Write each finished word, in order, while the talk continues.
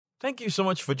Thank you so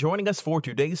much for joining us for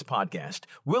today's podcast.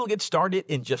 We'll get started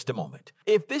in just a moment.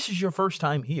 If this is your first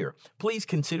time here, please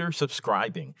consider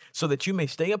subscribing so that you may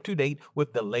stay up to date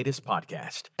with the latest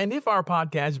podcast. And if our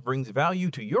podcast brings value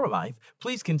to your life,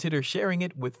 please consider sharing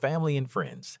it with family and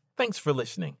friends. Thanks for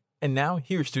listening. And now,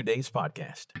 here's today's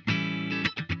podcast.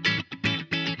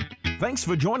 Thanks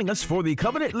for joining us for the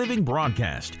Covenant Living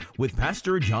broadcast with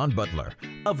Pastor John Butler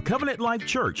of Covenant Life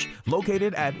Church,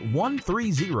 located at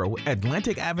 130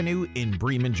 Atlantic Avenue in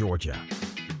Bremen, Georgia.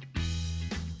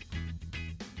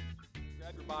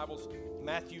 Grab your Bibles,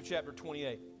 Matthew chapter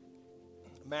 28.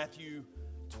 Matthew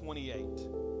 28.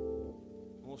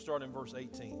 We'll start in verse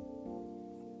 18.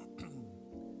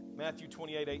 Matthew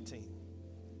 28:18.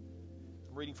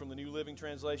 I'm reading from the New Living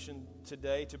Translation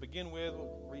today. To begin with,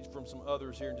 we'll read from some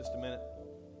others here in just a minute.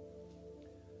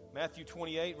 Matthew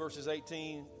 28, verses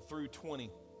 18 through 20.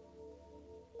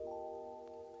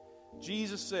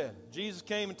 Jesus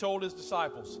came and told his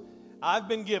disciples, I've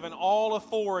been given all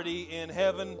authority in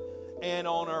heaven and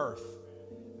on earth.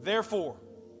 Therefore,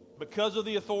 because of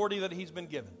the authority that he's been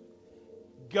given,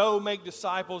 go make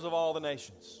disciples of all the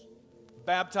nations,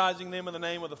 baptizing them in the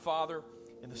name of the Father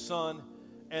and the Son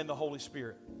and the Holy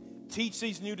Spirit. Teach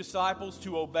these new disciples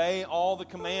to obey all the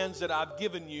commands that I've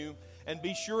given you, and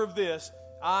be sure of this,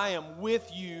 I am with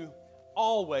you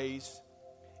always,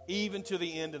 even to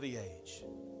the end of the age.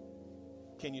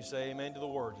 Can you say amen to the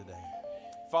word today?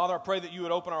 Father, I pray that you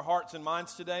would open our hearts and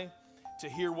minds today to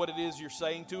hear what it is you're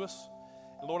saying to us.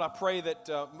 And Lord, I pray that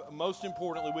most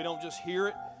importantly, we don't just hear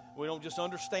it, we don't just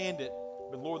understand it,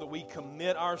 but Lord, that we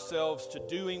commit ourselves to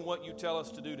doing what you tell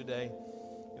us to do today.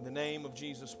 In the name of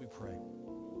Jesus we pray.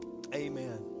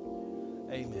 Amen.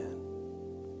 Amen.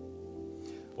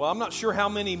 Well, I'm not sure how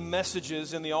many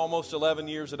messages in the almost 11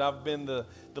 years that I've been the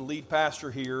lead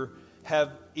pastor here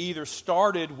have either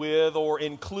started with or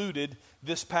included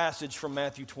this passage from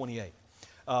Matthew 28.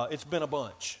 It's been a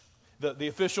bunch. The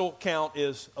official count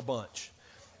is a bunch.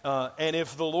 And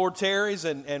if the Lord tarries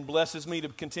and blesses me to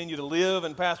continue to live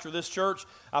and pastor this church,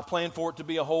 I plan for it to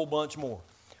be a whole bunch more.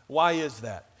 Why is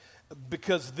that?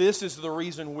 Because this is the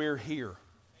reason we're here.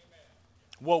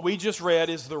 What we just read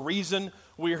is the reason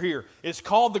we're here. It's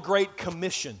called the Great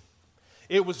Commission.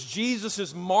 It was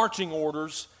Jesus' marching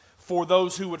orders for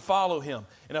those who would follow him.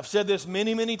 And I've said this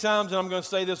many, many times, and I'm going to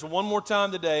say this one more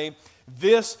time today.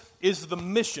 This is the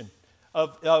mission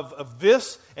of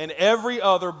this and every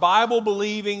other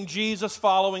Bible-believing,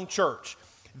 Jesus-following church.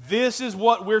 This is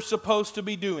what we're supposed to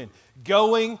be doing,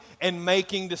 going and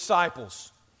making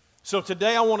disciples. So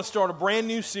today I want to start a brand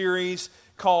new series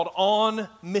called On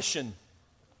Mission.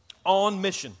 On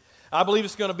Mission. I believe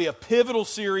it's going to be a pivotal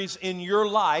series in your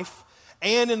life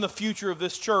and in the future of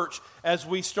this church as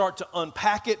we start to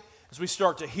unpack it, as we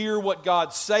start to hear what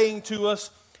God's saying to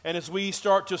us, and as we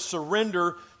start to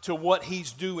surrender to what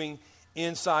he's doing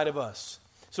inside of us.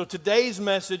 So today's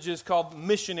message is called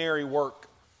Missionary Work.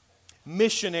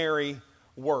 Missionary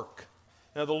Work.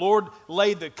 Now the Lord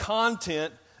laid the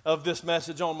content of this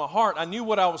message on my heart. I knew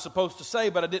what I was supposed to say,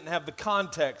 but I didn't have the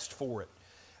context for it.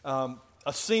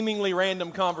 A seemingly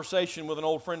random conversation with an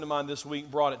old friend of mine this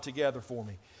week brought it together for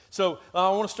me. So I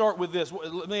want to start with this.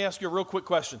 Let me ask you a real quick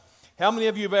question. How many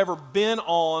of you have ever been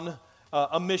on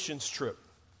a missions trip?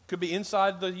 Could be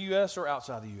inside the U.S. or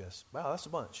outside the U.S. Wow, that's a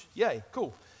bunch. Yay,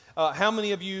 cool. How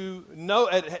many of you know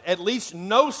at least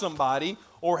know somebody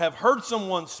or have heard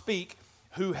someone speak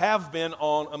who have been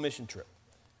on a mission trip?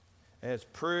 It's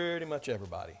pretty much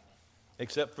everybody,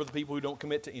 except for the people who don't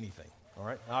commit to anything. All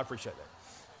right? I appreciate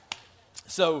that.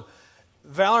 So,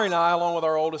 Valerie and I, along with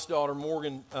our oldest daughter,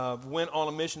 Morgan, went on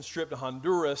a missions trip to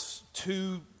Honduras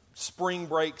 2 spring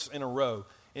breaks in a row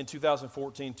in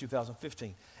 2014,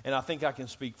 2015. And I think I can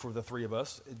speak for the three of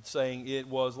us saying it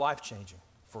was life-changing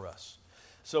for us.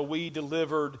 So we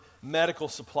delivered medical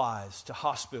supplies to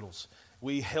hospitals.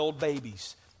 We held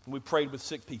babies. We prayed with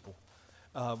sick people.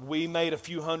 We made a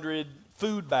few hundred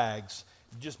food bags,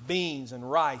 just beans and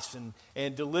rice,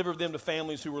 and delivered them to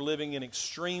families who were living in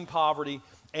extreme poverty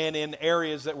and in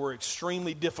areas that were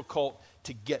extremely difficult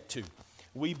to get to.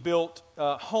 We built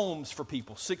homes for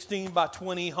people, 16 by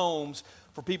 20 homes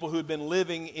for people who had been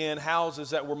living in houses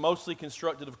that were mostly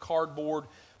constructed of cardboard,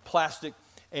 plastic,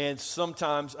 and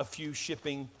sometimes a few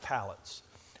shipping pallets.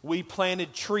 We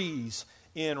planted trees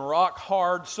in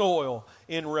rock-hard soil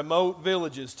in remote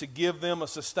villages to give them a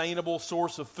sustainable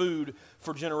source of food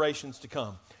for generations to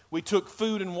come. We took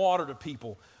food and water to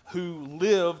people who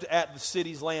lived at the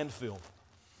city's landfill.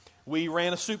 We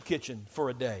ran a soup kitchen for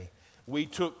a day. We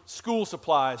took school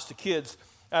supplies to kids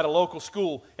at a local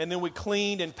school, and then we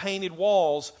cleaned and painted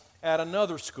walls at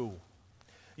another school.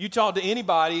 You talk to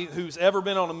anybody who's ever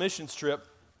been on a missions trip,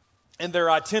 and their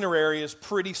itinerary is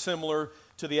pretty similar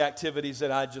to the activities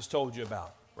that I just told you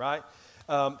about, right?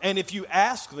 And if you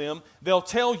ask them, they'll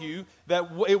tell you that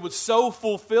it was so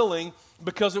fulfilling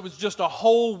because it was just a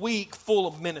whole week full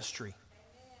of ministry,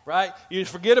 right? You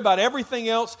forget about everything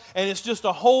else, and it's just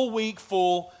a whole week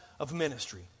full of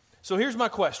ministry. So here's my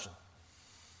question.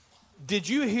 Did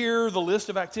you hear the list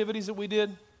of activities that we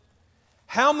did?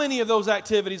 How many of those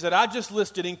activities that I just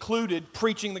listed included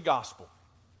preaching the gospel?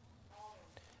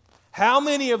 How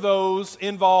many of those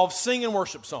involved singing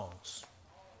worship songs?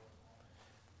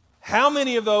 How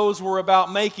many of those were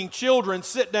about making children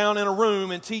sit down in a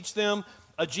room and teach them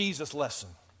a Jesus lesson?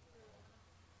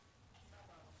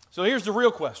 So here's the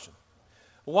real question.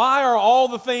 Why are all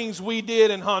the things we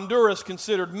did in Honduras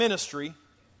considered ministry,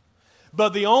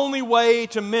 but the only way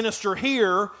to minister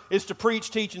here is to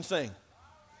preach, teach, and sing?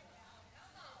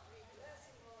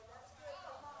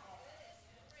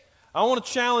 I want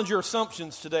to challenge your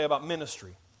assumptions today about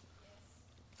ministry.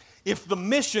 If the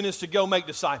mission is to go make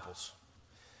disciples,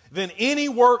 then any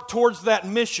work towards that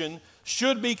mission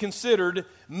should be considered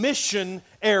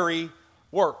missionary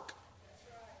work.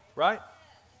 Right?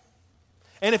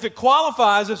 And if it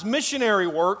qualifies as missionary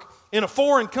work in a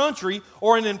foreign country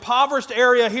or an impoverished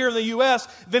area here in the U.S.,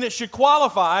 then it should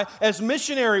qualify as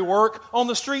missionary work on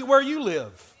the street where you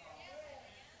live.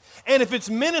 And if it's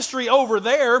ministry over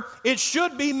there, it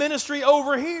should be ministry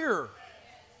over here.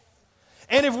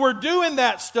 And if we're doing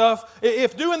that stuff,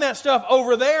 if doing that stuff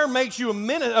over there makes you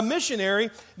a missionary,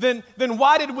 then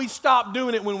why did we stop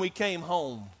doing it when we came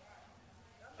home?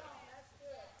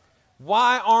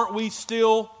 Why aren't we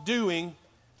still doing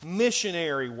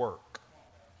missionary work?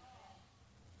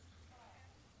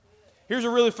 Here's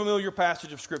a really familiar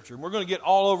passage of Scripture. We're going to get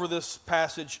all over this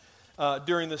passage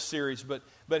during this series, but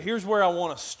here's where I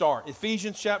want to start.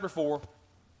 Ephesians chapter 4,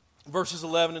 verses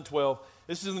 11 and 12.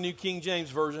 This is the New King James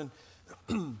Version.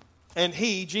 And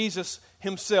he, Jesus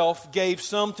himself, gave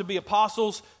some to be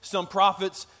apostles, some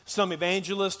prophets, some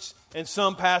evangelists, and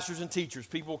some pastors and teachers.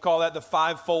 People call that the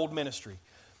fivefold ministry.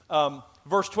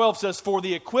 Verse 12 says, for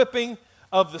the equipping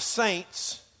of the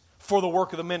saints for the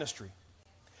work of the ministry,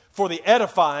 for the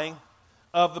edifying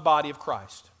of the body of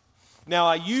Christ. Now,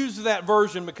 I use that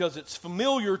version because it's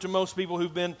familiar to most people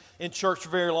who've been in church for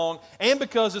very long, and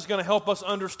because it's going to help us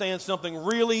understand something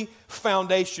really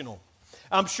foundational.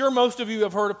 I'm sure most of you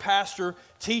have heard a pastor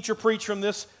teach or preach from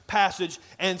this passage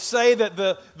and say that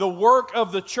the work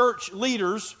of the church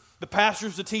leaders, the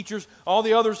pastors, the teachers, all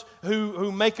the others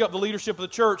who make up the leadership of the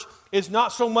church, is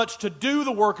not so much to do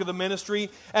the work of the ministry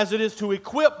as it is to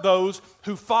equip those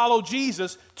who follow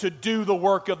Jesus to do the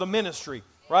work of the ministry.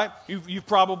 Right? You've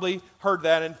probably heard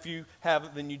that, and if you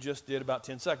haven't, then you just did about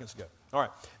 10 seconds ago. All right.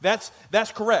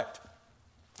 That's correct.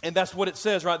 And that's what it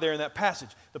says right there in that passage.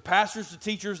 The pastors, the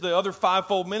teachers, the other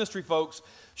fivefold ministry folks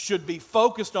should be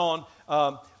focused on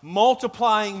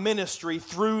multiplying ministry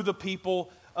through the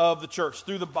people of the church,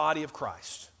 through the body of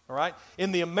Christ. All right?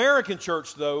 In the American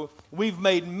church, though, we've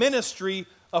made ministry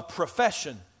a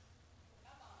profession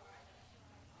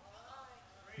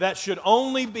that should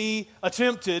only be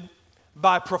attempted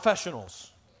by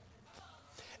professionals.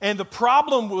 And the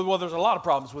problem with, well, there's a lot of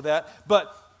problems with that,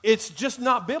 but it's just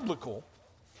not biblical,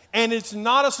 and it's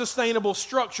not a sustainable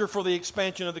structure for the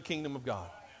expansion of the kingdom of God.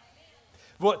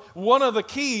 But one of the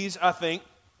keys, I think,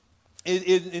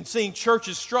 in seeing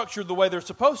churches structured the way they're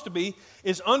supposed to be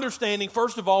is understanding,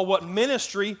 first of all, what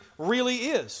ministry really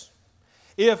is.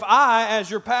 If I,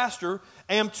 as your pastor,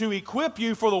 am to equip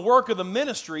you for the work of the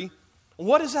ministry,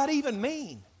 what does that even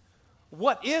mean?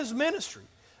 What is ministry?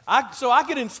 So I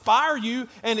could inspire you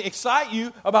and excite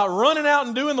you about running out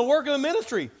and doing the work of the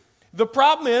ministry. The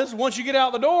problem is, once you get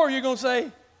out the door, you're going to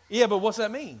say, yeah, but what's that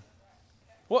mean?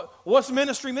 What's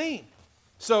ministry mean?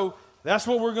 So that's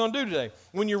what we're going to do today.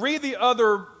 When you read the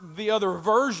other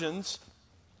versions,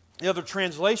 the other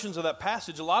translations of that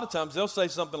passage, a lot of times they'll say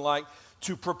something like,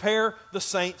 to prepare the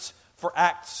saints for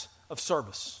acts of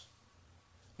service.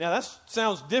 Now, that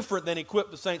sounds different than equip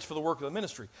the saints for the work of the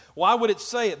ministry. Why would it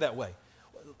say it that way?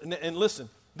 And listen,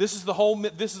 this is the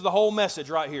whole message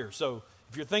right here. So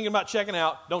if you're thinking about checking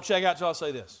out, don't check out until I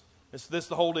say this. This is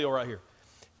the whole deal right here.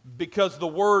 Because the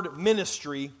word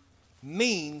ministry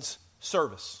means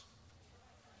service.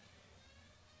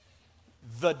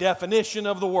 The definition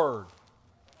of the word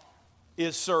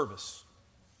is service.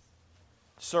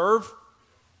 Serve,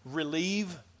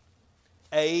 relieve,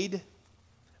 aid,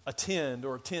 attend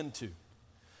or attend to.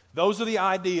 Those are the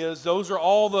ideas. Those are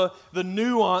all the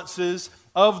nuances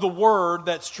of the word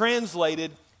that's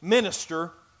translated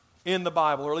minister in the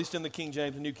Bible, or at least in the King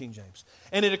James and New King James.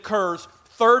 And it occurs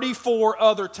 34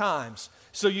 other times.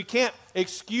 So you can't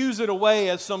excuse it away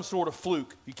as some sort of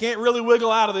fluke. You can't really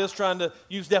wiggle out of this trying to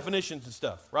use definitions and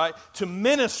stuff, right? To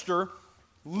minister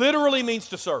literally means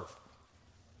to serve.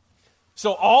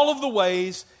 So all of the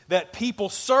ways that people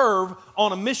serve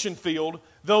on a mission field,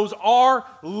 those are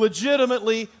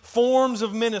legitimately forms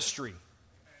of ministry.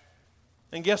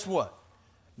 And guess what?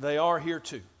 They are here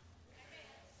too.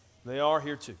 They are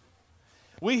here too.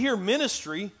 We hear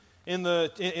ministry in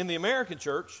the American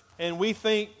church, and we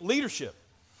think leadership,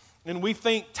 and we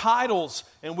think titles,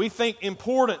 and we think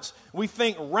importance, we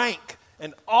think rank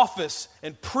and office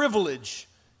and privilege.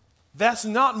 That's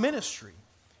not ministry.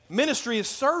 Ministry is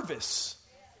service.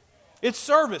 It's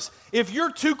service. If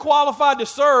you're too qualified to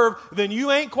serve, then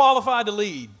you ain't qualified to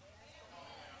lead.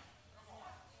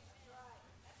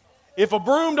 If a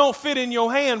broom don't fit in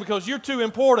your hand because you're too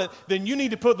important, then you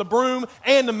need to put the broom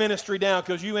and the ministry down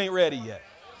because you ain't ready yet.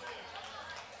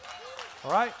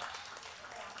 All right?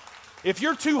 If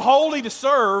you're too holy to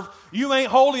serve, you ain't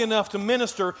holy enough to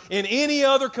minister in any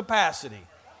other capacity.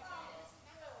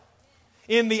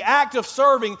 In the act of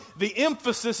serving, the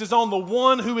emphasis is on the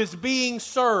one who is being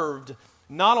served,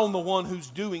 not on the one who's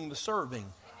doing the serving.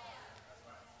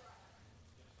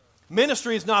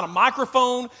 Ministry is not a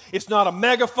microphone, it's not a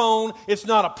megaphone, it's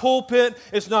not a pulpit,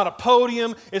 it's not a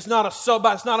podium, it's not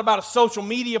about a social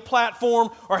media platform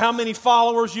or how many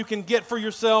followers you can get for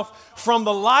yourself. From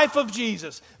the life of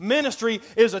Jesus, ministry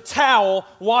is a towel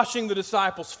washing the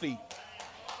disciples' feet.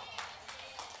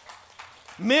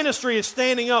 Ministry is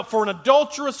standing up for an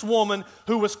adulterous woman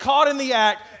who was caught in the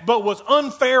act but was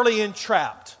unfairly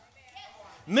entrapped.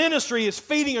 Ministry is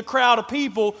feeding a crowd of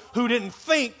people who didn't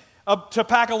think to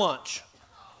pack a lunch.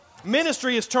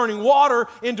 Ministry is turning water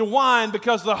into wine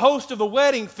because the host of the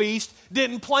wedding feast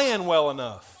didn't plan well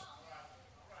enough.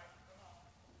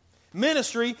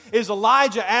 Ministry is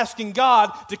Elijah asking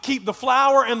God to keep the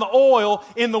flour and the oil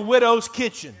in the widow's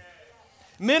kitchen.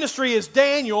 Ministry is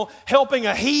Daniel helping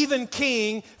a heathen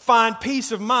king find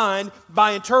peace of mind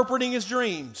by interpreting his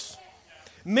dreams.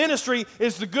 Ministry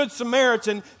is the Good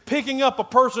Samaritan picking up a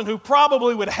person who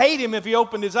probably would hate him if he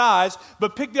opened his eyes,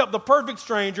 but picked up the perfect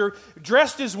stranger,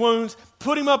 dressed his wounds,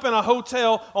 put him up in a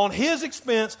hotel on his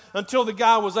expense until the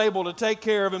guy was able to take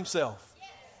care of himself.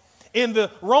 In the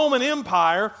Roman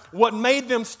Empire, what made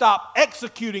them stop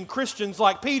executing Christians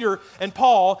like Peter and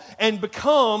Paul and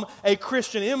become a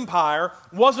Christian empire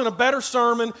wasn't a better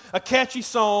sermon, a catchy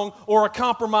song, or a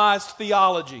compromised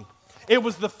theology. It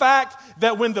was the fact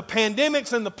that when the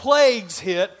pandemics and the plagues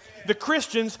hit, the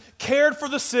Christians cared for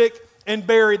the sick and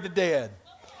buried the dead.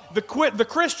 The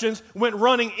Christians went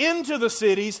running into the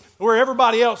cities where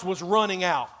everybody else was running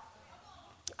out.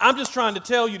 I'm just trying to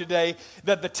tell you today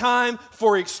that the time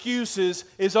for excuses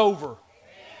is over.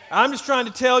 I'm just trying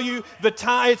to tell you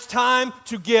it's time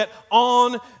to get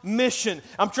on mission.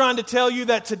 I'm trying to tell you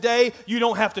that today you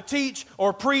don't have to teach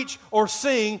or preach or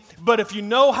sing, but if you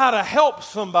know how to help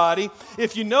somebody,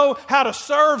 if you know how to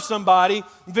serve somebody,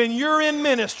 then you're in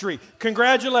ministry.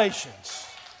 Congratulations.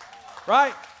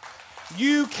 Right?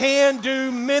 You can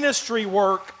do ministry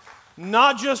work,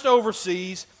 not just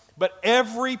overseas, but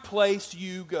every place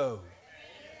you go.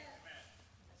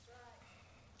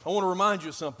 I want to remind you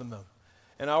of something, though.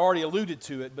 And I already alluded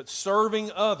to it, but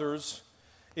serving others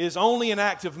is only an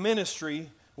act of ministry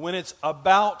when it's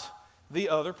about the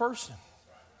other person.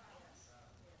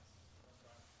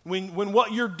 When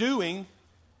what you're doing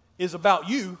is about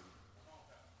you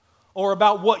or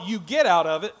about what you get out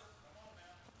of it,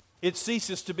 it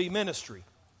ceases to be ministry.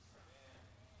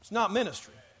 It's not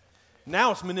ministry.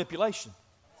 Now it's manipulation.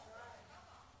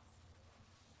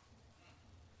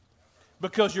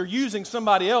 Because you're using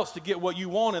somebody else to get what you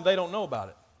want and they don't know about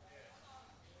it.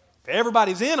 If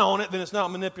everybody's in on it, then it's not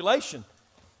manipulation.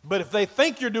 But if they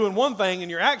think you're doing one thing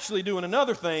and you're actually doing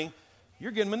another thing,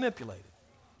 you're getting manipulated.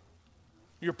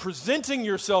 You're presenting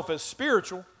yourself as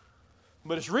spiritual,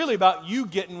 but it's really about you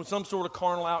getting some sort of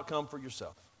carnal outcome for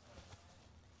yourself.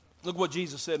 Look what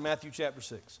Jesus said in Matthew chapter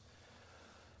 6.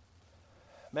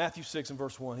 Matthew 6 and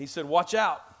verse 1. He said, "Watch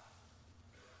out.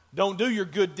 Don't do your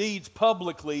good deeds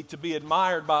publicly to be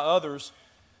admired by others,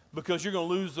 because you're going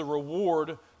to lose the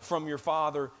reward from your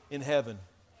Father in heaven."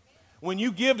 When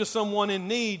you give to someone in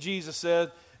need, Jesus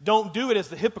said, don't do it as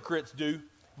the hypocrites do,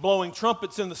 blowing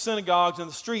trumpets in the synagogues and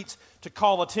the streets to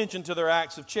call attention to their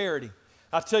acts of charity.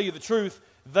 I tell you the truth,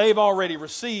 they've already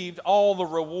received all the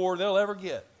reward they'll ever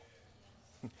get.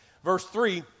 Verse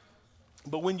 3,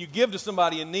 "But when you give to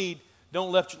somebody in need,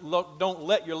 don't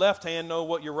let your left hand know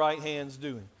what your right hand's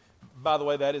doing." By the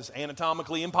way, that is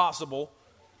anatomically impossible.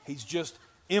 He's just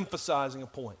emphasizing a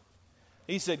point.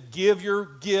 He said, "Give your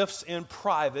gifts in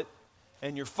private,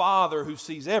 and your Father who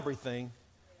sees everything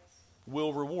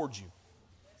will reward you.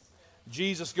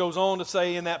 Jesus goes on to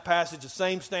say in that passage, the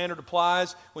same standard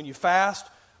applies when you fast,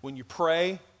 when you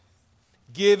pray.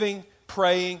 Giving,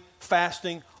 praying,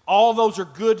 fasting, all those are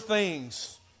good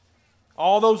things.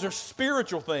 All those are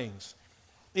spiritual things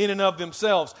in and of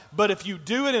themselves. But if you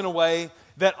do it in a way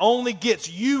that only gets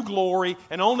you glory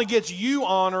and only gets you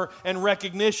honor and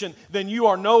recognition, then you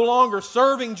are no longer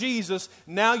serving Jesus.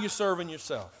 Now you're serving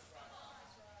yourself.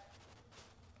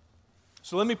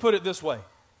 So let me put it this way.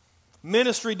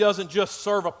 Ministry doesn't just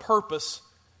serve a purpose,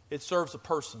 it serves a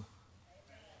person.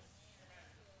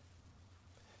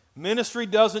 Ministry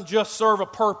doesn't just serve a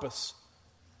purpose,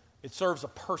 it serves a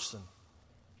person.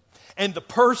 And the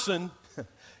person,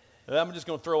 I'm just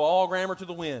going to throw all grammar to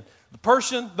the wind. The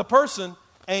person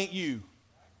ain't you.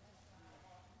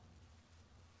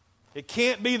 It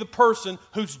can't be the person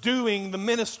who's doing the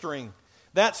ministering.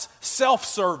 That's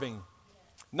self-serving,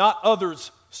 not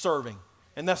others serving.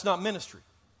 And that's not ministry.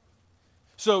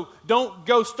 So don't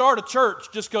go start a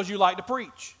church just because you like to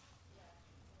preach.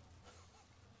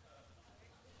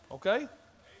 Okay?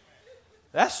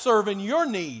 That's serving your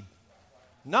need,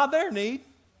 not their need.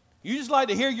 You just like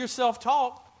to hear yourself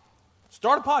talk.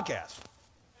 Start a podcast.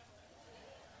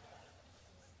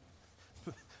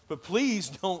 But please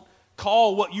don't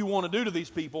call what you want to do to these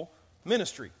people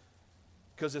ministry,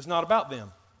 because it's not about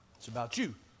them. It's about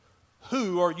you.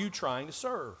 Who are you trying to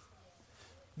serve?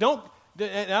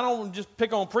 And I don't just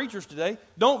pick on preachers today.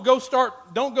 Don't go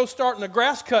starting a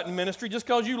grass cutting ministry just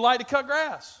because you like to cut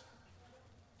grass.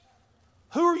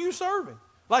 Who are you serving?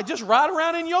 Like, just ride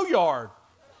around in your yard.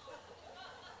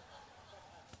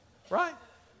 Right?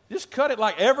 Just cut it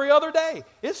like every other day.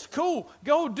 It's cool.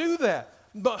 Go do that.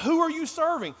 But who are you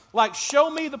serving? Like, show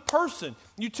me the person.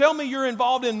 You tell me you're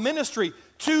involved in ministry.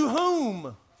 To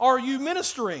whom are you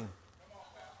ministering?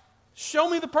 Show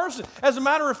me the person. As a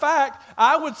matter of fact,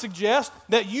 I would suggest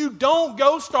that you don't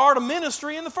go start a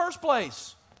ministry in the first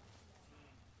place.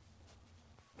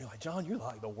 You're like, John, you're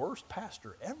like the worst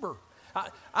pastor ever.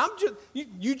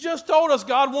 You just told us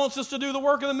God wants us to do the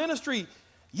work of the ministry.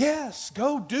 Yes,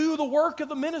 go do the work of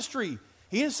the ministry.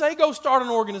 He didn't say go start an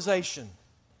organization.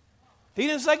 He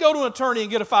didn't say go to an attorney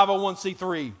and get a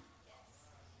 501c3.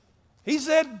 He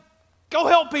said go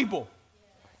help people.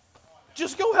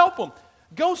 Just go help them.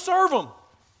 Go serve them.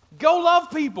 Go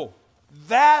love people.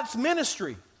 That's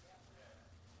ministry.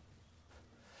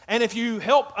 And if you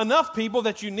help enough people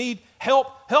that you need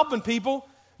help helping people,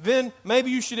 then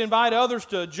maybe you should invite others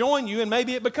to join you and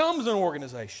maybe it becomes an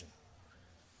organization.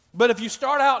 But if you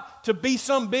start out to be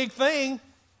some big thing,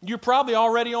 you're probably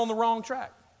already on the wrong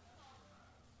track.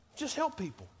 Just help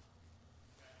people.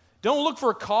 Don't look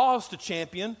for a cause to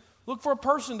champion. Look for a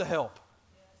person to help.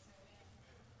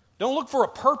 Don't look for a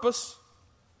purpose.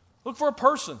 Look for a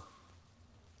person.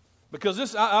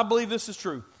 Because I believe this is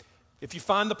true. If you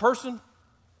find the person,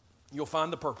 you'll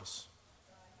find the purpose.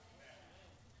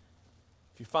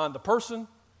 If you find the person,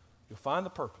 you'll find the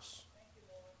purpose.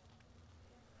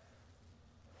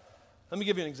 Let me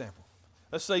give you an example.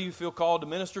 Let's say you feel called to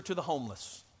minister to the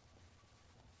homeless,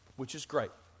 which is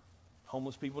great.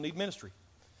 Homeless people need ministry.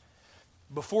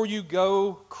 Before you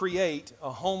go create a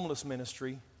homeless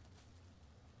ministry,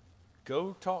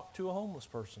 go talk to a homeless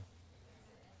person.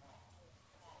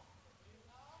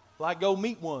 Like go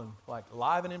meet one, like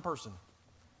live and in person.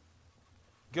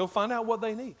 Go find out what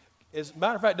they need. As a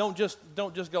matter of fact, don't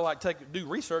just go like do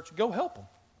research. Go help them.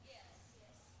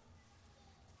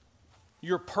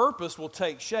 Your purpose will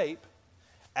take shape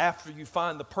after you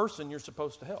find the person you're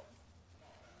supposed to help.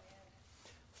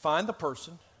 Find the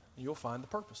person, and you'll find the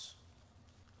purpose.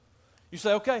 You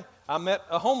say, okay, I met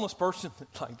a homeless person,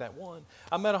 like that one.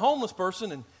 I met a homeless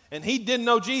person, and he didn't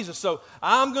know Jesus, so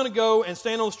I'm going to go and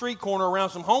stand on the street corner around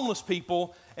some homeless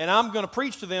people, and I'm going to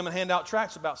preach to them and hand out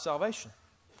tracts about salvation.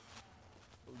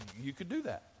 You could do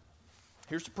that.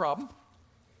 Here's the problem.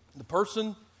 The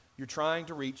person you're trying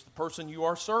to reach, the person you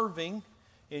are serving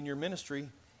in your ministry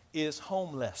is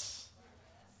homeless.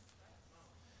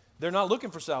 They're not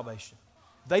looking for salvation.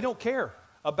 They don't care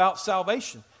about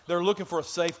salvation. They're looking for a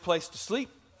safe place to sleep,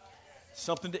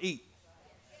 something to eat.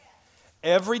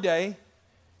 Every day,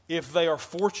 if they are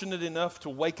fortunate enough to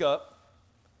wake up,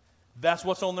 that's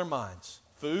what's on their minds.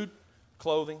 Food,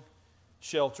 clothing,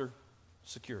 shelter,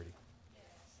 security.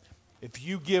 If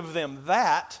you give them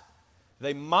that,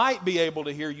 they might be able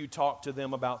to hear you talk to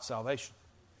them about salvation.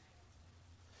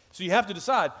 So you have to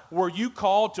decide, were you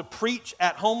called to preach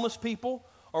at homeless people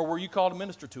or were you called to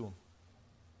minister to them?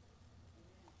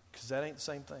 Because that ain't the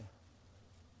same thing.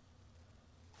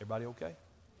 Everybody okay?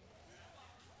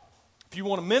 If you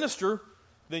want to minister,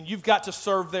 then you've got to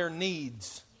serve their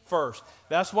needs first.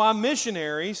 That's why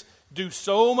missionaries do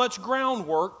so much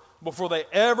groundwork before they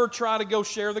ever try to go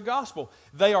share the gospel.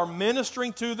 They are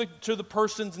ministering to the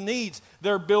person's needs.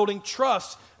 They're building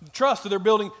trust. They're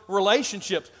building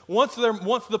relationships. Once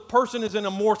the person is in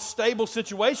a more stable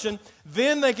situation,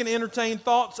 then they can entertain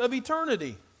thoughts of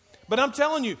eternity. But I'm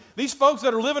telling you, these folks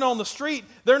that are living on the street,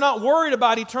 they're not worried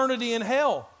about eternity in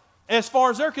hell. As far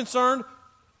as they're concerned,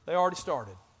 they already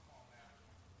started.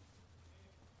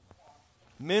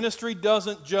 Ministry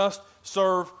doesn't just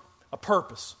serve a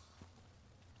purpose.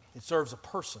 It serves a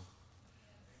person.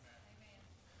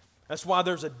 That's why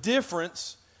there's a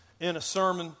difference in a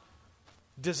sermon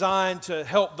designed to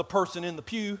help the person in the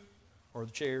pew or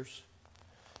the chairs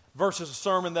versus a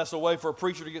sermon that's a way for a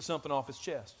preacher to get something off his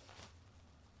chest.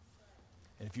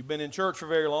 And if you've been in church for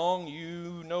very long,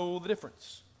 you know the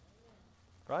difference.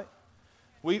 Right?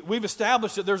 We've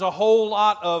established that there's a whole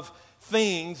lot of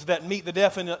things that meet the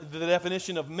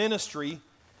definition of ministry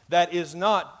that is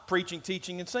not preaching,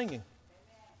 teaching, and singing.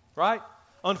 Right?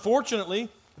 Unfortunately,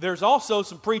 there's also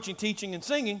some preaching, teaching, and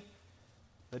singing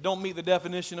that don't meet the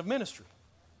definition of ministry.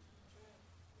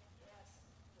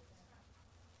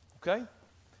 Okay?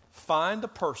 Find the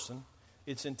person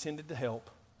it's intended to help,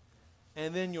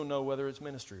 and then you'll know whether it's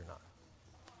ministry or not.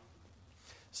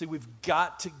 See, we've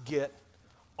got to get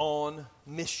on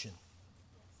mission.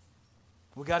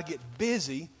 We've got to get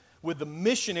busy with the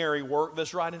missionary work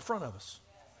that's right in front of us.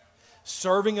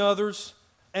 Serving others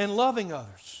and loving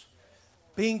others.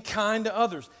 Being kind to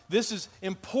others. This is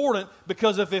important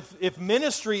because if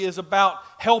ministry is about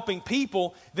helping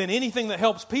people, then anything that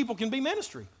helps people can be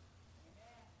ministry.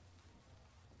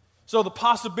 So the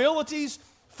possibilities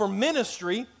for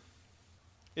ministry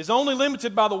is only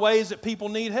limited by the ways that people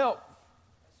need help.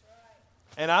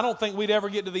 And I don't think we'd ever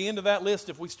get to the end of that list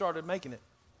if we started making it.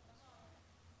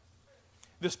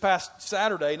 This past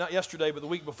Saturday, not yesterday, but the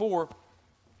week before,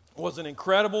 was an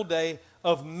incredible day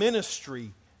of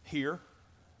ministry here,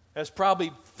 as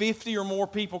probably 50 or more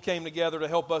people came together to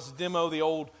help us demo the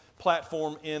old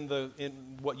platform in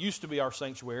what used to be our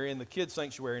sanctuary, in the kids'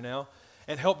 sanctuary now,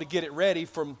 and help to get it ready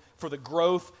for the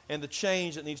growth and the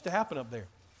change that needs to happen up there.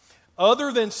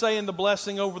 Other than saying the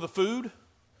blessing over the food,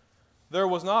 there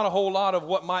was not a whole lot of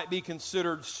what might be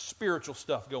considered spiritual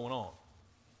stuff going on.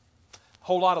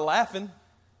 Whole lot of laughing,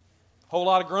 whole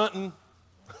lot of grunting,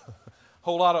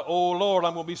 whole lot of, oh Lord,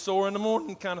 I'm going to be sore in the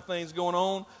morning kind of things going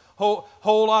on.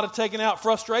 Whole lot of taking out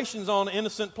frustrations on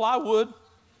innocent plywood.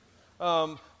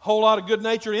 Whole lot of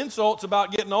good-natured insults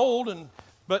about getting old.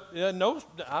 But no,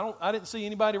 I didn't see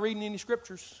anybody reading any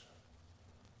scriptures.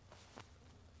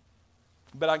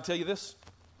 But I can tell you this.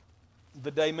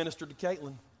 The day ministered to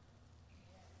Caitlin.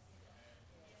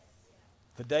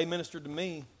 The day ministered to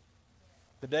me.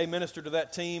 The day ministered to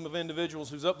that team of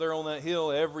individuals who's up there on that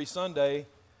hill every Sunday.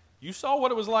 You saw what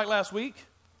it was like last week.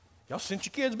 Y'all sent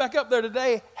your kids back up there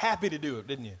today. Happy to do it,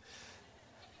 didn't you?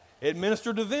 It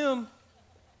ministered to them.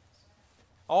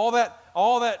 All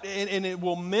that, and it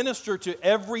will minister to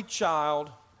every child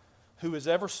who has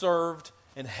ever served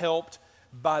and helped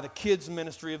by the kids'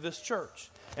 ministry of this church.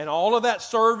 And all of that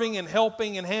serving and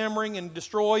helping and hammering and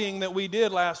destroying that we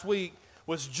did last week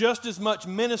was just as much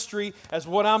ministry as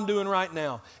what I'm doing right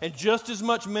now. And just as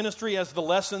much ministry as the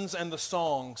lessons and the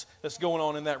songs that's going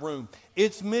on in that room.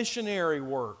 It's missionary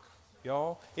work,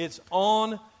 y'all. It's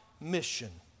on mission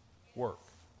work.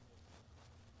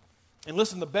 And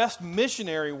listen, the best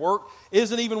missionary work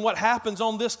isn't even what happens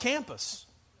on this campus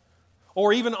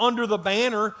or even under the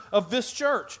banner of this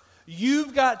church.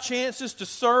 You've got chances to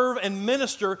serve and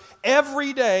minister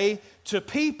every day to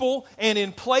people and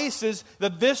in places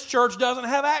that this church doesn't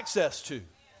have access to.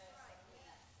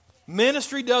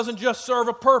 Ministry doesn't just serve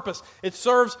a purpose, it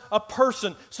serves a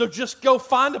person. So just go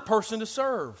find a person to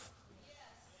serve.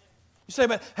 You say,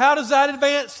 but how does that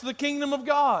advance the kingdom of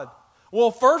God?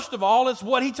 Well, first of all, it's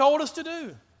what He told us to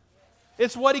do.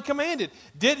 It's what He commanded.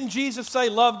 Didn't Jesus say,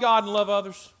 love God and love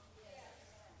others?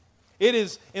 It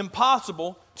is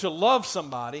impossible to love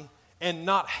somebody and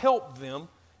not help them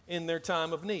in their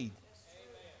time of need.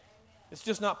 It's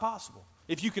just not possible.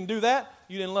 If you can do that,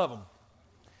 you didn't love them.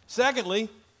 Secondly,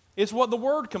 it's what the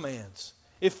Word commands.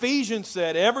 Ephesians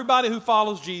said everybody who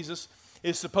follows Jesus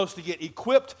is supposed to get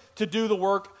equipped to do the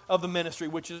work of the ministry,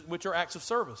 which are acts of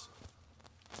service.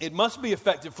 It must be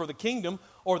effective for the kingdom,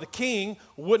 or the king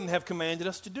wouldn't have commanded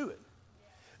us to do it.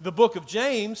 The book of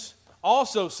James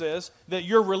also says that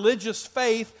your religious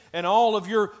faith and all of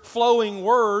your flowing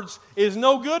words is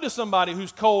no good to somebody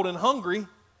who's cold and hungry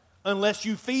unless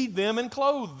you feed them and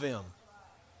clothe them.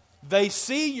 They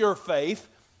see your faith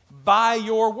by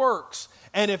your works.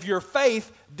 And if your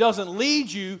faith doesn't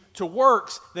lead you to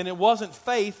works, then it wasn't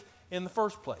faith in the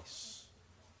first place.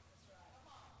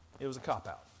 It was a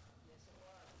cop-out.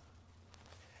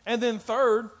 And then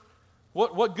third,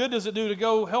 what good does it do to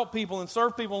go help people and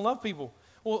serve people and love people?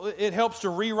 Well, it helps to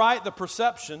rewrite the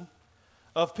perception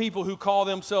of people who call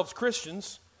themselves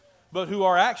Christians, but who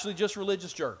are actually just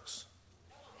religious jerks.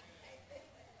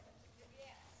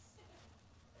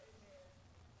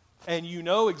 And you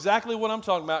know exactly what I'm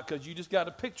talking about because you just got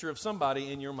a picture of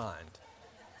somebody in your mind.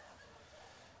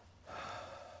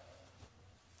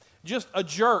 Just a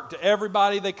jerk to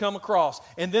everybody they come across,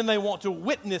 and then they want to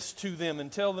witness to them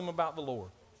and tell them about the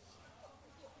Lord.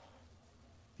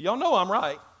 Y'all know I'm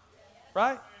right,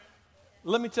 right?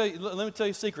 Let me tell you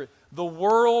a secret. The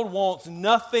world wants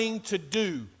nothing to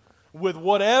do with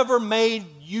whatever made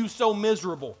you so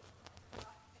miserable.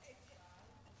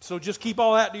 So just keep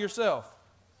all that to yourself.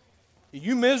 Are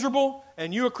you miserable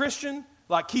and you a Christian?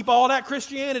 Like, keep all that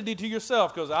Christianity to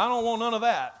yourself because I don't want none of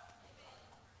that.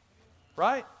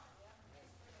 Right?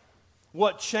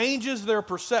 What changes their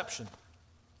perception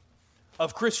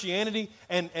of Christianity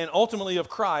and ultimately of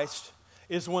Christ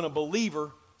is when a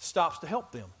believer stops to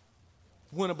help them.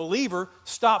 When a believer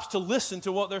stops to listen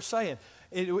to what they're saying.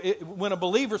 When a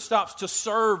believer stops to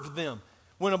serve them.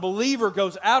 When a believer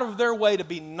goes out of their way to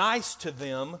be nice to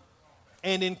them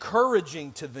and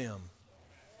encouraging to them.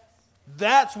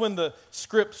 That's when the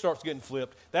script starts getting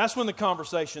flipped. That's when the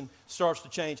conversation starts to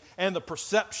change. And the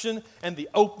perception and the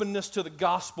openness to the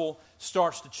gospel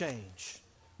starts to change.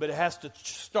 But it has to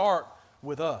start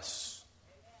with us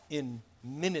in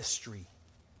ministry.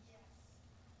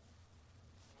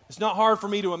 It's not hard for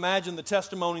me to imagine the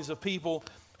testimonies of people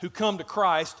who come to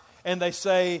Christ and they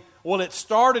say, well, it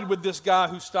started with this guy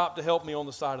who stopped to help me on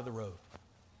the side of the road.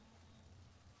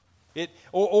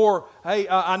 Hey,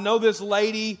 I know this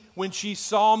lady, when she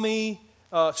saw me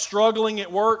struggling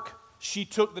at work, she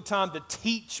took the time to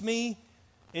teach me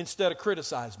instead of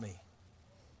criticize me.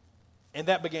 And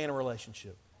that began a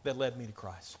relationship that led me to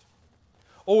Christ.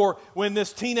 Or when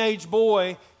this teenage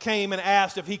boy came and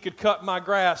asked if he could cut my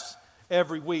grass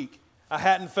every week, I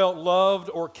hadn't felt loved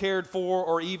or cared for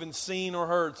or even seen or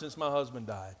heard since my husband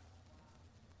died.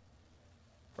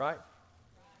 Right?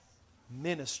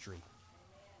 Ministry.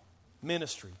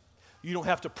 You don't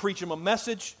have to preach them a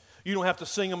message. You don't have to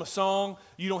sing them a song.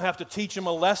 You don't have to teach them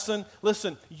a lesson.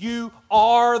 Listen, you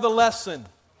are the lesson.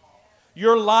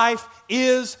 Your life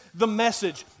is the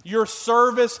message. Your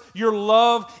service, your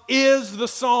love is the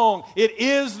song. It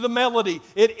is the melody.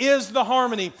 It is the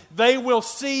harmony. They will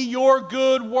see your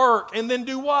good work and then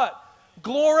do what?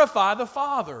 Glorify the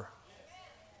Father.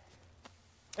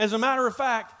 As a matter of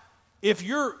fact, if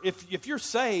you're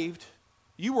saved,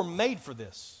 you were made for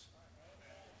this.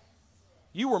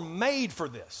 You were made for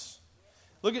this.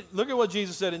 Look at what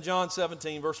Jesus said in John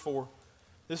 17, verse 4.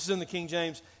 This is in the King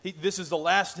James. This is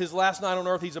his last night on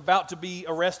earth. He's about to be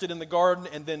arrested in the garden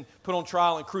and then put on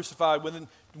trial and crucified.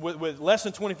 With less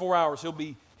than 24 hours, he'll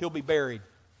be buried.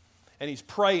 And he's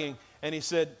praying, and he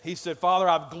said, Father,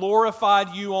 I've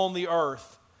glorified you on the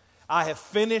earth. I have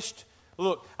finished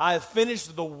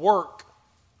the work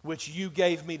which you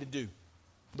gave me to do.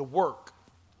 The work.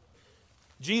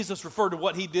 Jesus referred to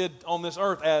what he did on this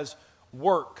earth as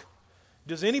work.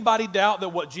 Does anybody doubt that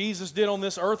what Jesus did on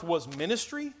this earth was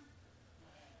ministry?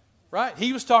 Right?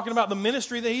 He was talking about the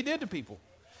ministry that he did to people.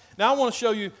 Now I want to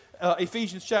show you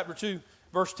Ephesians chapter 2,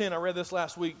 verse 10. I read this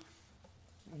last week.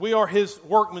 We are his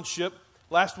workmanship.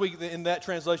 Last week in that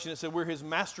translation it said we're his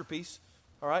masterpiece.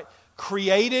 All right?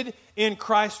 Created in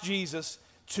Christ Jesus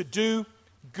to do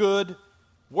good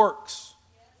works,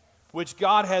 which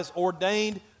God has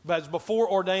ordained, but has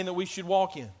before ordained that we should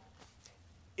walk in.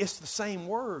 It's the same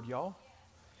word, y'all.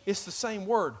 It's the same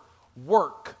word,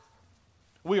 work.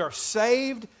 We are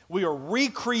saved, we are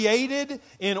recreated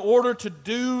in order to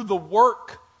do the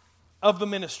work of the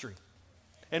ministry.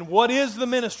 And what is the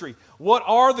ministry? What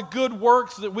are the good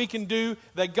works that we can do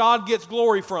that God gets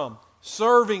glory from?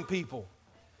 Serving people,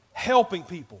 helping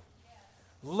people,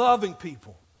 loving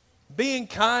people, being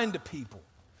kind to people.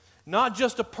 Not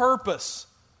just a purpose,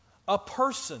 a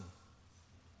person.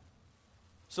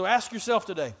 So ask yourself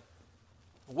today,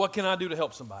 what can I do to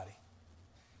help somebody?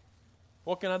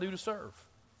 What can I do to serve?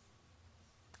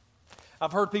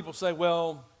 I've heard people say,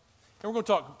 well, and we're going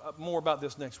to talk more about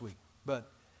this next week, but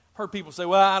I've heard people say,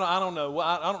 well, I don't know.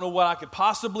 I don't know what I could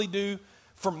possibly do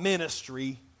for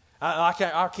ministry. I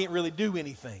can't really do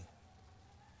anything.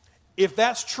 If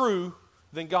that's true,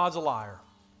 then God's a liar.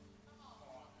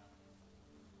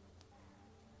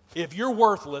 If you're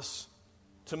worthless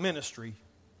to ministry,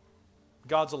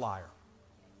 God's a liar.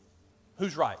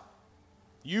 Who's right?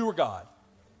 You or God?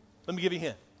 Let me give you a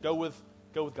hint. Go with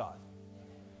God.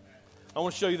 I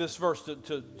want to show you this verse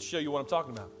to show you what I'm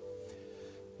talking about.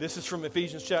 This is from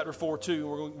Ephesians chapter 4,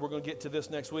 too. We're going to get to this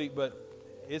next week, but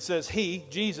it says, He,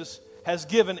 Jesus, has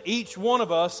given each one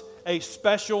of us a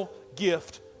special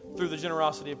gift through the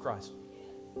generosity of Christ.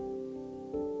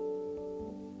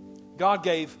 God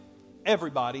gave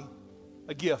everybody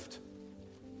a gift.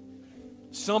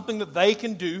 Something that they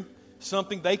can do,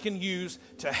 something they can use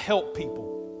to help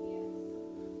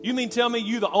people. You mean tell me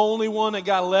you the only one that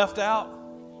got left out?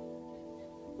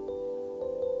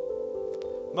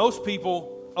 Most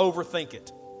people overthink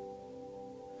it.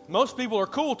 Most people are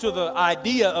cool to the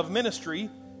idea of ministry.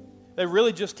 They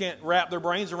really just can't wrap their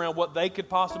brains around what they could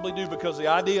possibly do because the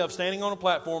idea of standing on a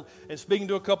platform and speaking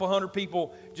to a couple hundred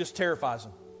people just terrifies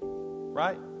them.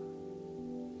 Right?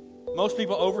 Most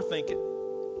people overthink it.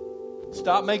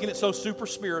 Stop making it so super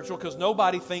spiritual because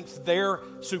nobody thinks they're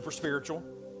super spiritual.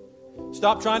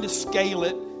 Stop trying to scale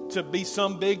it to be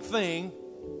some big thing.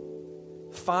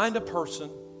 Find a person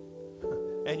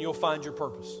and you'll find your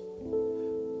purpose.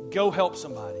 Go help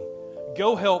somebody.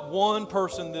 Go help one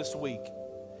person this week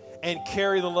and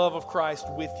carry the love of Christ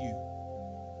with you.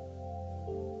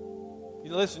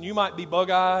 Listen, you might be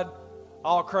bug-eyed,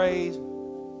 all crazy,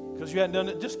 because you hadn't done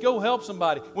it. Just go help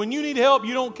somebody. When you need help,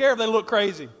 you don't care if they look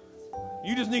crazy.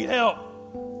 You just need help.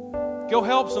 Go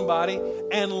help somebody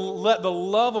and let the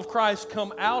love of Christ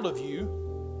come out of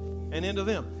you and into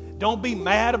them. Don't be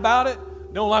mad about it.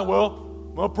 Don't like, well,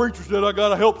 my preacher said I got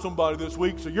to help somebody this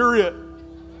week, so you're it.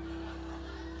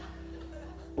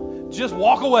 Just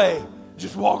walk away.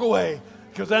 Just walk away,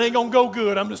 because that ain't going to go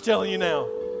good. I'm just telling you now.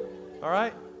 All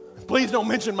right? Please don't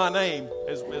mention my name,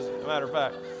 as a matter of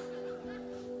fact.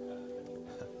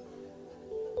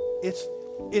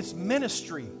 It's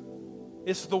ministry.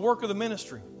 It's the work of the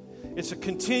ministry. It's a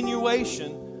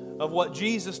continuation of what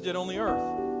Jesus did on the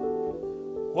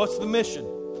earth. What's the mission?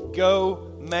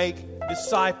 Go make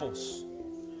disciples.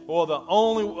 Well, the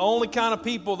only kind of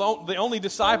people, the only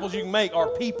disciples you can make are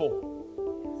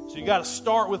people. So you got to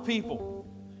start with people.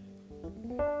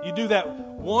 You do that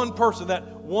one person, that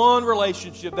one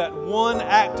relationship, that one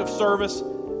act of service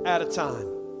at a time.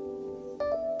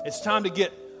 It's time to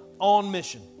get on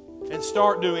mission and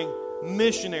start doing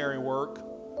missionary work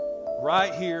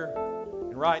right here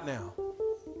and right now.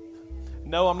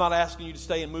 No, I'm not asking you to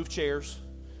stay and move chairs.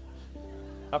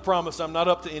 I promise I'm not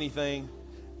up to anything.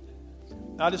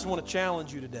 I just want to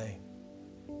challenge you today.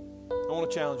 I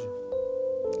want to challenge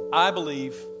you. I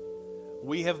believe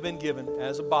we have been given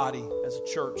as a body, as a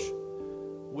church,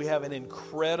 we have an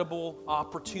incredible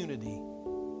opportunity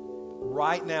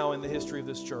right now in the history of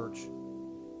this church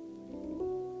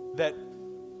that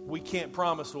we can't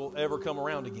promise will ever come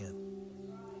around again.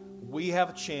 We have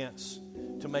a chance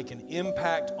to make an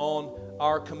impact on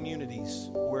our communities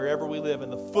wherever we live,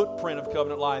 and the footprint of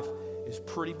Covenant Life is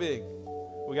pretty big.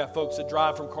 We got folks that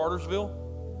drive from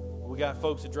Cartersville. We got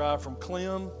folks that drive from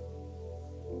Clem.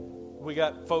 We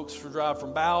got folks who drive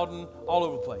from Bowden, all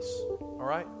over the place. All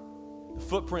right? The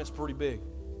footprint's pretty big.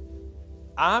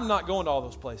 I'm not going to all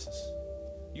those places.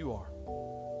 You are.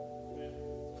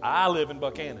 I live in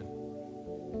Buchanan.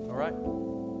 All right?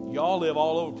 Y'all live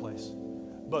all over the place.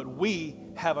 But we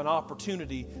have an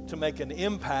opportunity to make an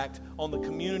impact on the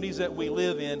communities that we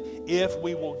live in if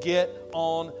we will get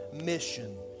on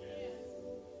mission.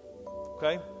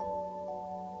 Okay?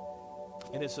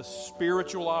 And it's a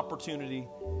spiritual opportunity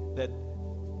that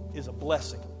is a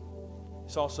blessing.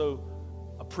 It's also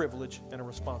a privilege and a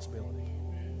responsibility.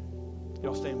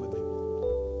 Y'all stand with me.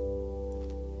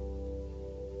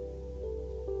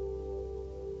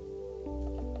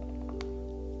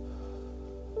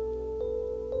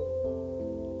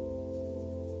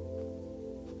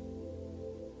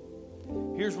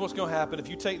 Here's what's going to happen if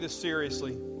you take this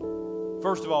seriously.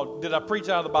 First of all, did I preach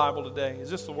out of the Bible today? Is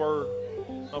this the Word?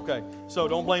 Okay, so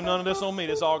don't blame none of this on me.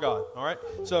 This is all God, all right?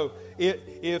 So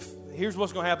if here's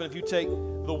what's going to happen if you take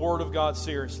the Word of God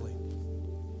seriously.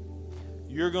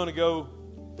 You're going to go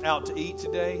out to eat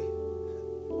today,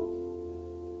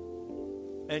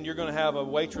 and you're going to have a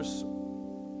waitress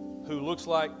who looks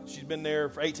like she's been there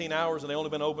for 18 hours and they only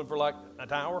been open for like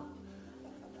an hour.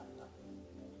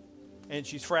 And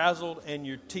she's frazzled, and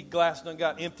your tea glass done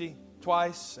got empty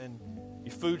twice, and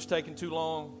your food's taking too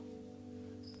long.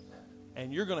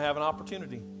 And you're going to have an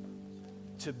opportunity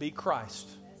to be Christ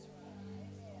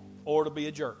or to be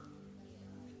a jerk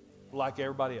like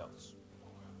everybody else.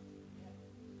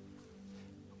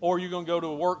 Or you're going to go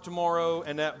to work tomorrow,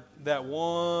 and that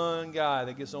one guy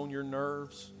that gets on your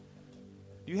nerves.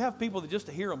 Do you have people that just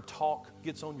to hear them talk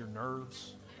gets on your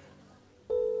nerves?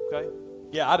 Okay?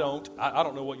 Yeah, I don't. I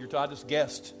don't know what you're talking. I just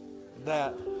guessed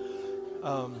that.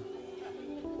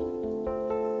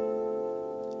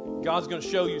 God's going to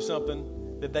show you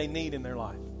something that they need in their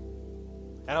life.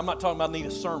 And I'm not talking about need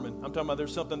a sermon. I'm talking about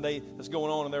there's something that's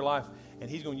going on in their life, and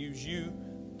He's going to use you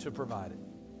to provide it.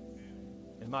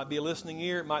 It might be a listening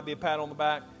ear. It might be a pat on the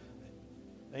back.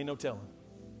 Ain't no telling.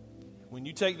 When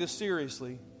you take this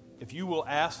seriously, if you will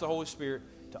ask the Holy Spirit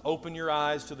to open your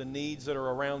eyes to the needs that are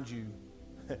around you,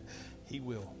 He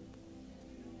will.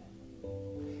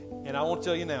 And I want to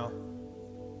tell you now,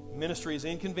 ministry is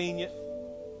inconvenient.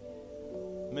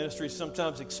 Ministry is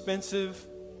sometimes expensive.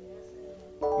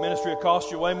 Ministry will cost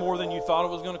you way more than you thought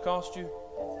it was going to cost you.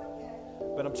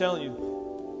 But I'm telling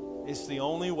you, it's the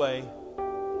only way,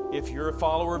 if you're a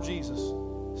follower of Jesus,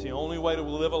 it's the only way to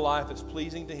live a life that's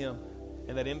pleasing to Him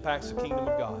and that impacts the kingdom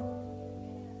of God.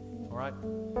 All right?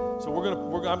 So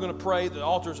I'm going to pray. The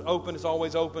altar's open. It's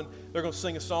always open. They're going to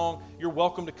sing a song. You're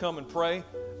welcome to come and pray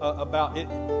about it.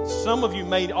 Some of you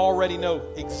may already know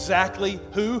exactly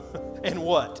who and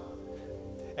what.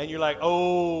 And you're like,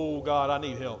 oh, God, I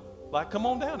need help. Like, come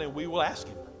on down and we will ask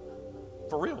Him.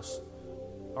 For reals.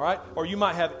 All right? Or you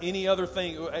might have any other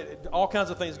thing, all kinds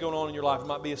of things going on in your life. It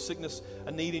might be a sickness,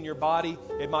 a need in your body.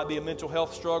 It might be a mental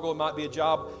health struggle. It might be a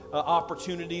job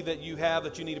opportunity that you have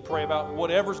that you need to pray about.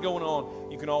 Whatever's going on,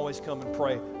 you can always come and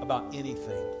pray about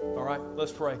anything. All right?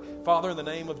 Let's pray. Father, in the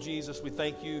name of Jesus, we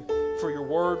thank You for Your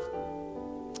word.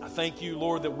 I thank You,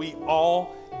 Lord, that we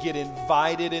all get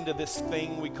invited into this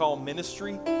thing we call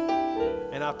ministry.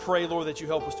 And I pray, Lord, that You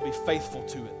help us to be faithful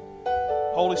to it.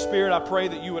 Holy Spirit, I pray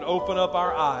that You would open up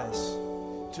our eyes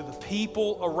to the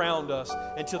people around us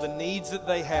and to the needs that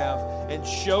they have, and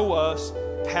show us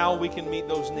how we can meet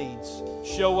those needs.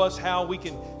 Show us how we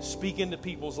can speak into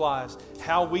people's lives,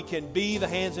 how we can be the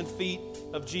hands and feet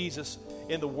of Jesus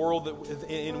in the world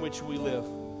in which we live.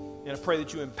 And I pray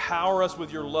that You empower us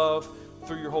with Your love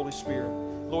through Your Holy Spirit.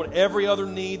 Lord, every other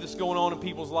need that's going on in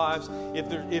people's lives,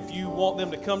 if You want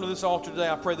them to come to this altar today,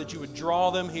 I pray that You would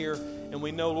draw them here. And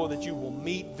we know, Lord, that You will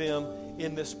meet them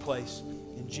in this place.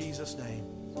 In Jesus' name,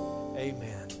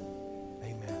 amen.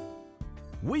 Amen.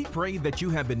 We pray that you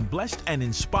have been blessed and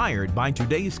inspired by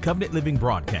today's Covenant Living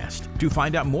broadcast. To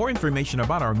find out more information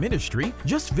about our ministry,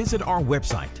 just visit our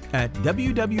website at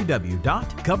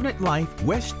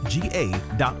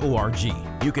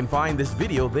www.covenantlifewestga.org. You can find this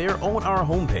video there on our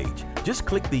homepage. Just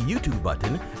click the YouTube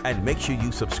button and make sure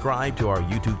you subscribe to our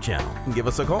YouTube channel. Give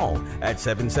us a call at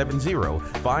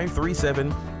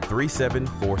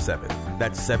 770-537-3747.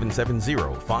 That's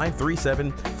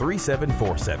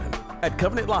 770-537-3747. At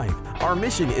Covenant Life, our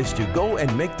mission is to go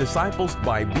and make disciples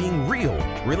by being real,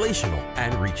 relational,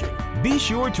 and reaching. Be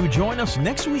sure to join us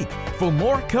next week for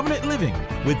more Covenant Living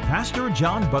with Pastor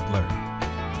John Butler.